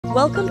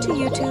Welcome to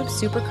YouTube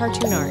Super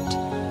CartoonArt.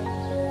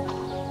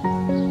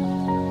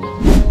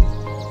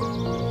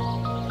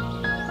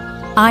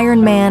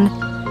 Iron Man.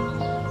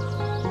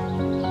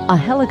 A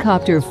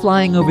helicopter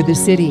flying over the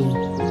city.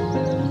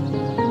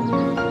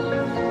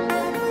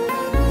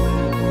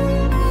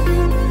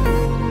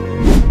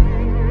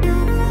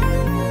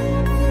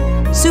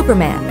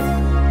 Superman.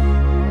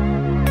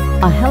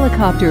 A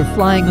helicopter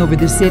flying over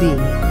the city.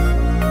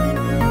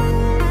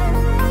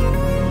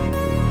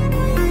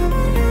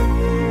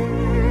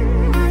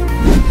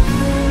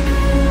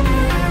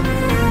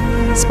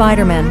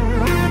 Spider-Man.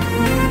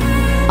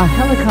 A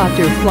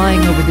helicopter flying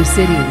over the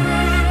city.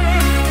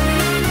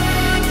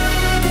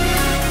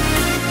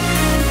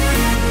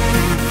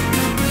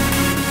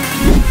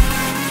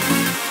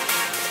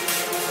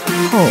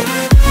 Hulk.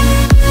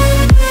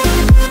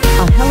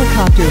 A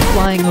helicopter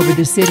flying over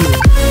the city.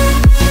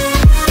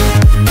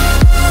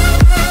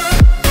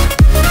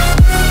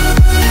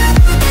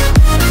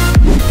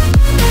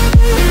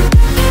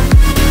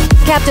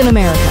 Captain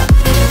America.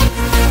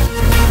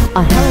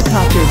 A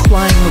helicopter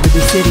flying over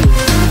the city.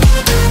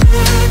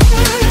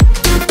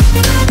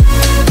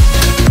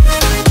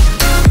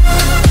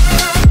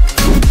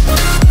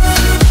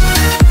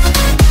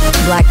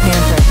 Black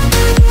Panther.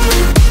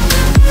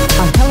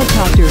 A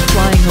helicopter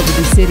flying over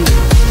the city.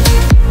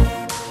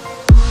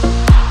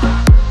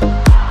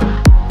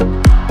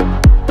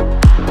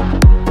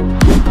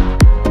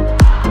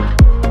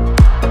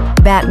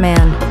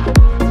 Batman.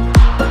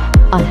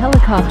 A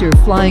helicopter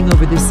flying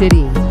over the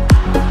city.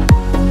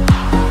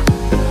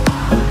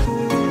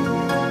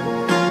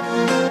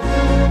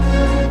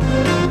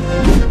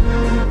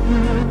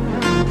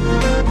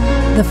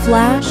 The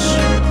Flash.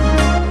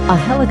 A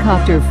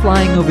helicopter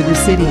flying over the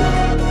city.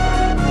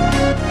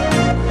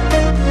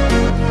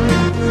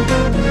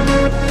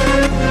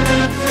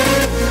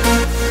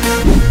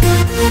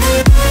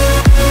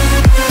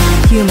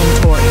 Human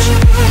Torch.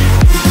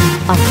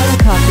 A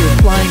helicopter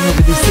flying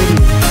over the city.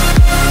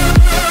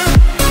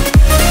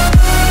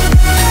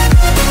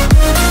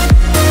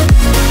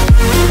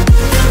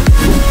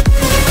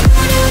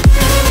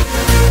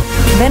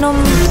 Venom.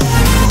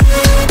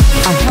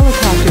 A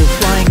helicopter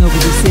flying over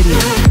the city.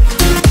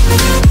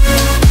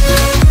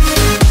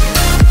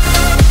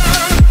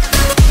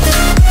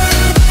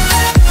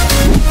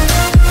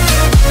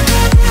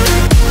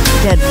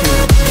 Deadpool.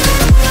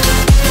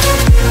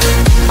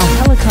 A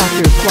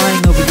helicopter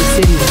flying over the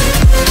city.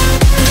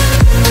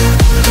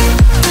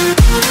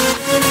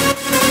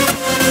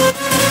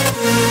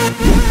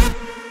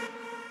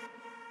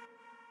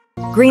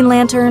 Green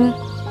Lantern.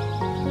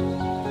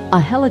 A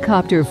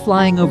helicopter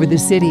flying over the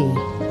city.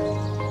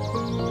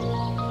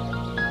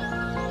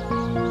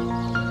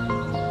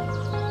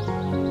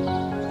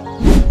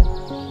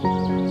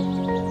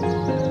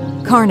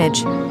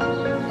 Carnage.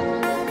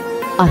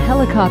 A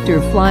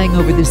helicopter flying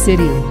over the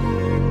city.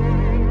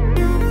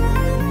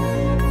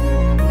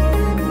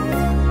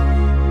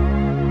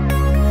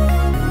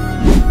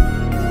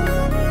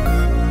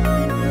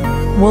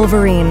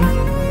 Wolverine.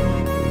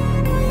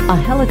 A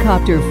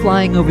helicopter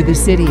flying over the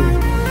city.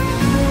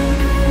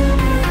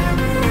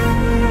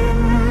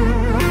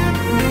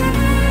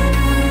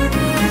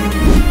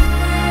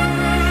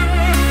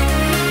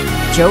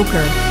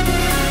 Joker.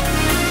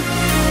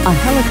 A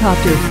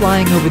helicopter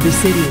flying over the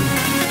city.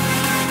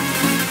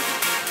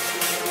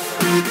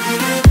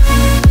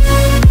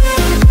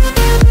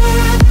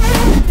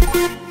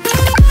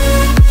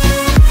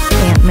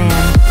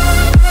 Ant-Man.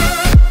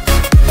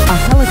 A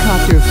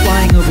helicopter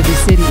flying over the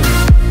city.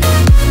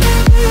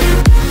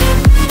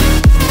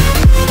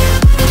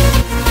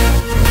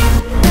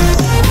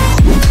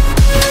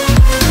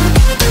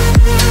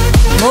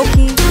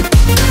 Loki.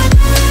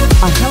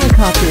 A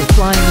helicopter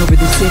flying over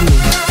the city.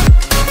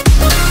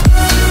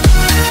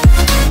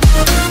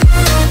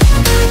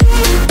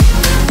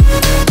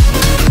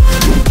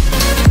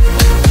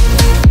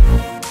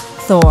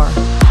 Thor.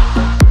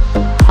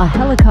 A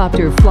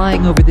helicopter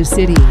flying over the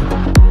city.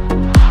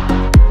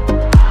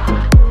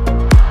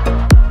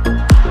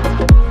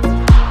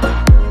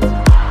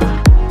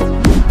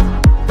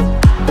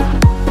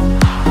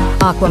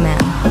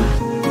 Aquaman.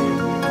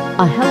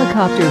 A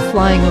helicopter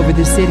flying over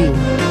the city.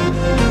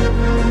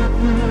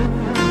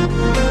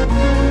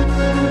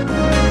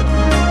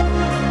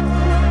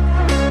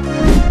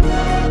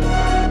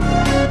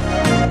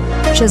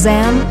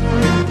 Shazam.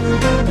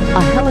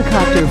 A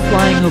helicopter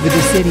flying over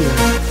the city.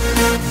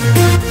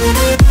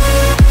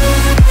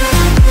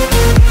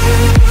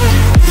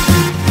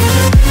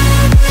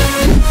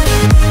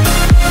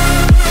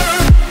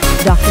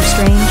 Doctor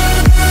Strange.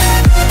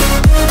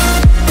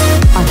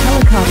 A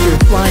helicopter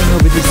flying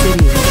over the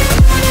city.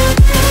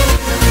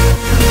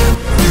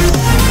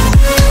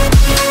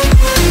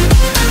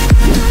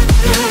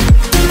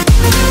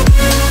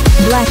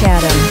 Black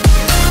Adam.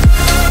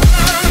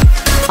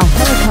 A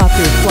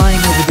helicopter flying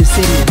over the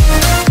city.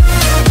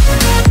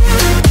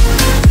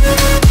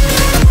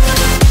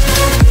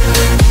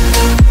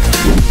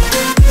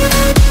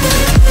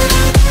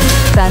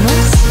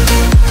 Thanos.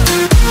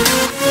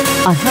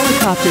 A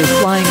helicopter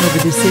flying over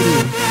the city.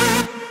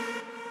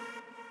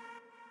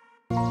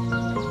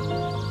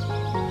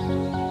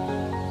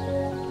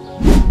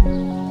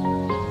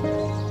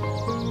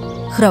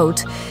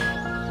 Groot.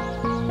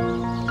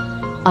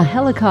 A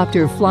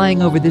helicopter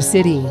flying over the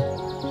city.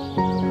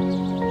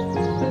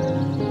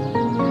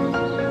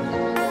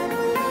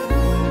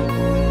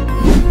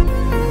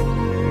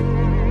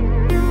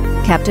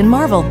 Captain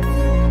Marvel.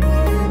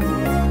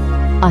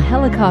 A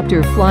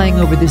helicopter flying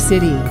over the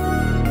city.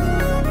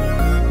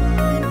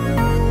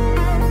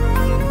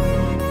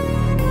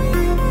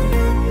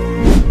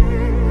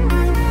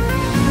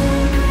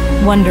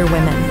 Wonder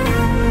Woman.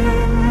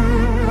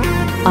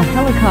 A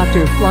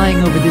helicopter flying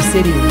over the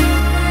city.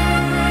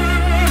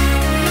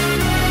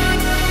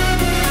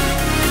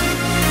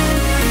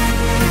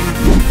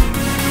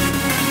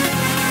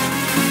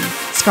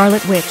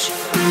 Scarlet Witch.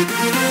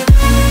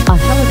 A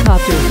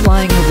helicopter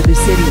flying over the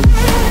city.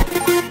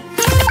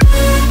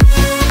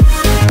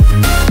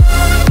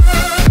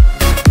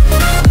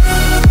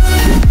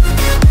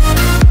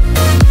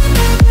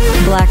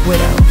 Black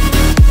Widow.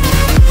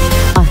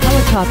 A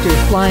helicopter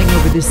flying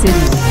over the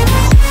city.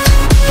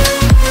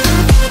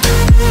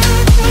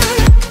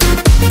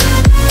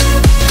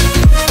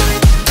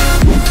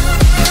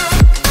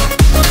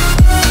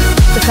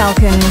 The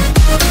Falcon.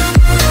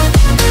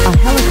 A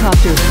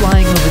helicopter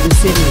flying over the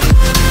city.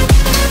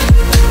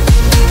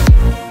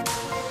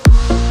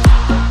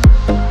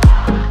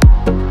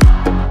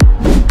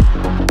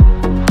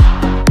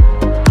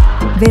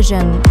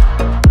 Vision.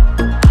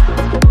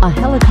 A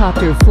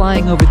helicopter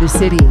flying over the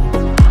city.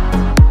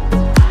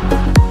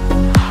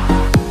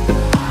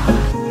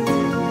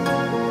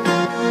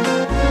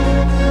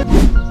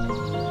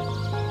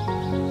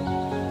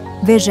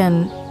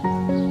 Vision.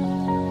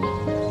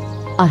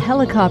 A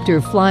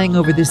helicopter flying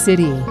over the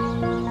city.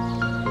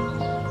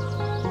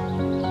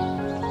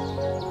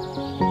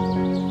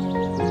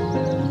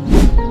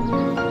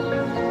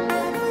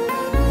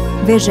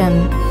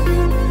 Vision.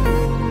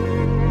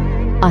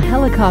 A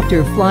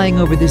helicopter flying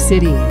over the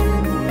city.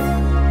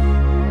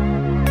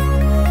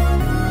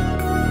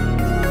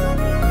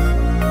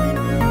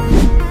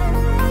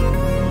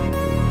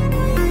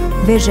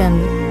 Vision.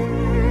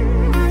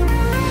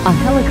 A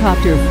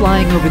helicopter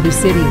flying over the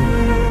city.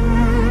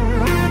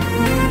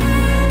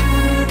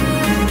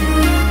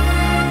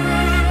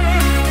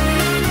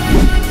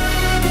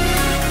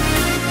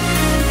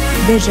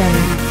 Vision.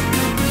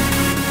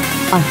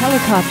 A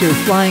helicopter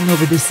flying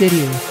over the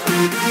city.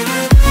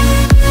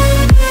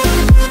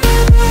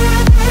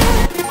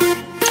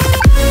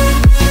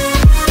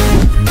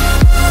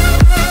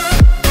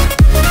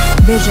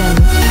 Vision.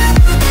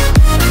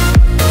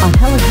 A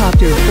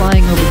helicopter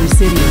flying over the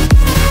city.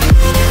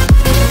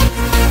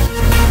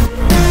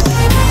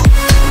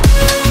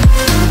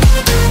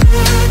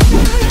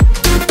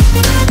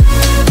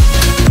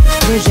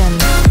 Vision.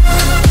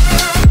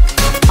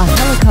 A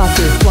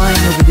helicopter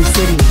flying over the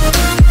city.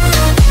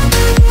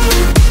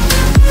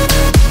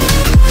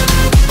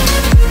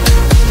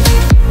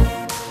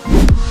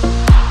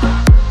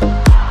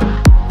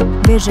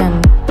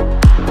 Vision.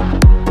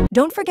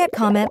 Don't forget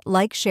comment,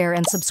 like, share,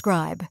 and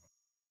subscribe.